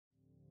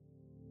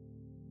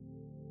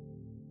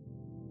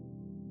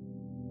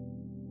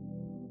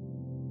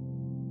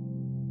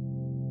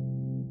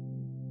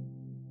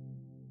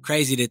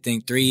crazy to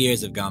think 3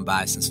 years have gone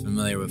by since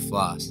Familiar with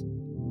Floss.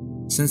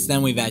 Since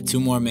then, we've had 2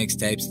 more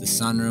mixtapes, The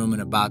Sunroom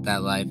and About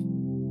That Life,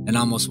 and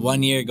almost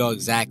 1 year ago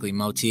exactly,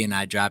 Moe-T and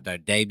I dropped our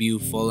debut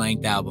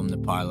full-length album, The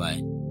Parlay.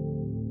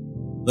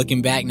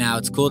 Looking back now,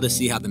 it's cool to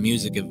see how the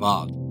music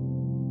evolved.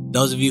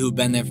 Those of you who've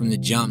been there from the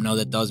jump know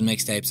that those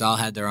mixtapes all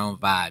had their own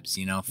vibes,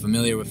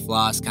 Familiar with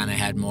Floss kind of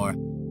had more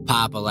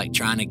pop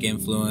electronic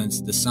influence,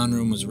 The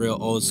Sunroom was real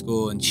old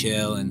school and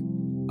chill,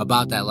 and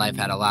About That Life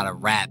had a lot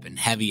of rap and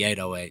heavy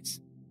 808s.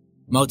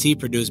 Moe-T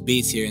produced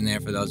beats here and there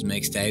for those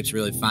mixtapes,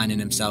 really finding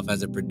himself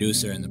as a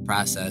producer in the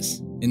process.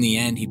 In the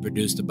end, he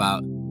produced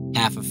about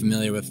half of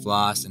Familiar with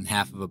Floss and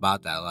half of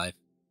About That Life.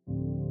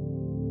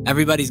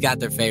 Everybody's got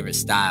their favorite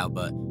style,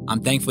 but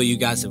I'm thankful you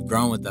guys have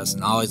grown with us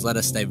and always let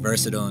us stay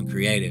versatile and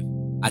creative.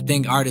 I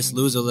think artists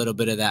lose a little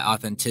bit of that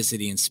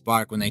authenticity and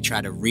spark when they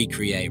try to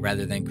recreate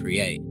rather than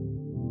create.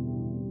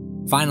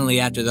 Finally,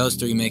 after those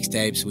 3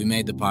 mixtapes, we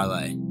made The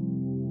Parlay.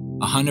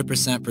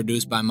 100%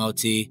 produced by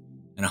Moe-T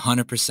and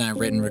 100%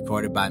 written,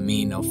 recorded by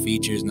me, no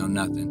features, no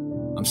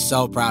nothing. I'm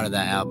so proud of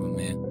that album,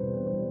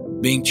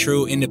 man. Being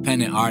true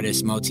independent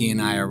artists, Moe-T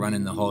and I are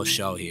running the whole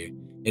show here.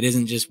 It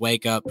isn't just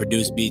wake up,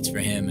 produce beats for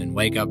him, and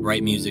wake up,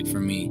 write music for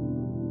me.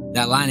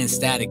 That line in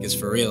Static is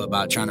for real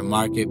about trying to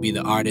market, be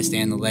the artist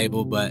and the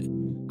label, but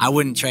I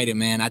wouldn't trade it,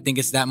 man. I think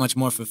it's that much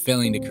more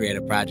fulfilling to create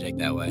a project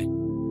that way.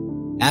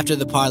 After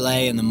The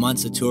Parlay and the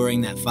months of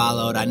touring that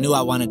followed, I knew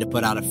I wanted to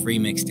put out a free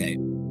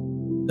mixtape.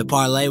 The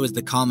Parlay was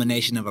the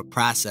culmination of a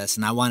process,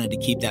 and I wanted to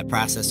keep that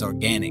process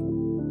organic,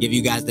 give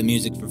you guys the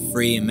music for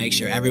free, and make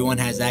sure everyone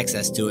has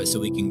access to it so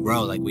we can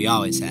grow like we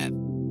always have.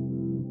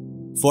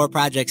 4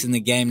 projects in the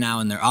game now,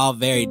 and they're all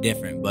very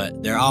different,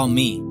 but they're all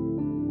me.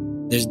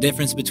 There's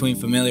difference between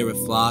Familiar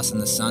with Floss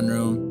and The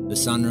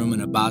Sunroom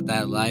and About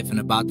That Life and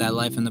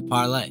The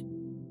Parlay.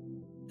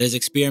 There's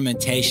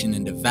experimentation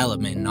and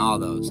development in all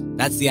those.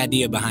 That's the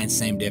idea behind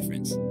Same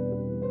Difference.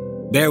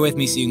 Bear with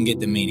me so you can get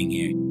the meaning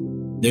here.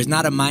 There's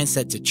not a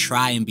mindset to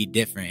try and be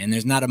different, and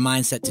there's not a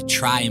mindset to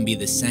try and be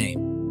the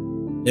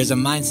same. There's a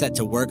mindset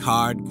to work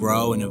hard,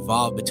 grow, and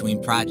evolve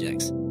between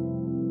projects.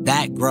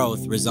 That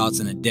growth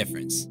results in a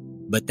difference,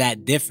 but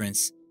that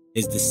difference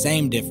is the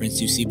same difference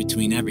you see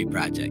between every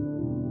project.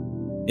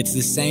 It's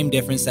the same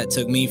difference that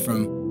took me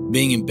from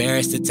being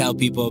embarrassed to tell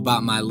people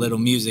about my little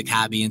music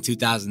hobby in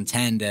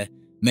 2010 to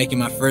making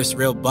my first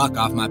real buck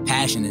off my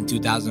passion in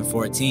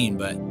 2014,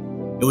 but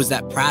it was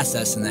that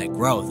process and that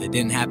growth. It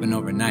didn't happen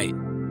overnight.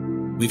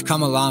 We've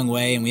come a long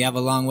way, and we have a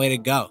long way to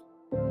go.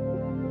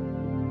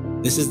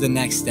 This is the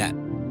next step.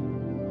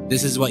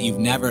 This is what you've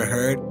never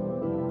heard,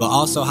 but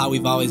also how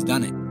we've always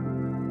done it.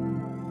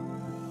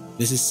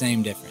 This is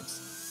Same Difference.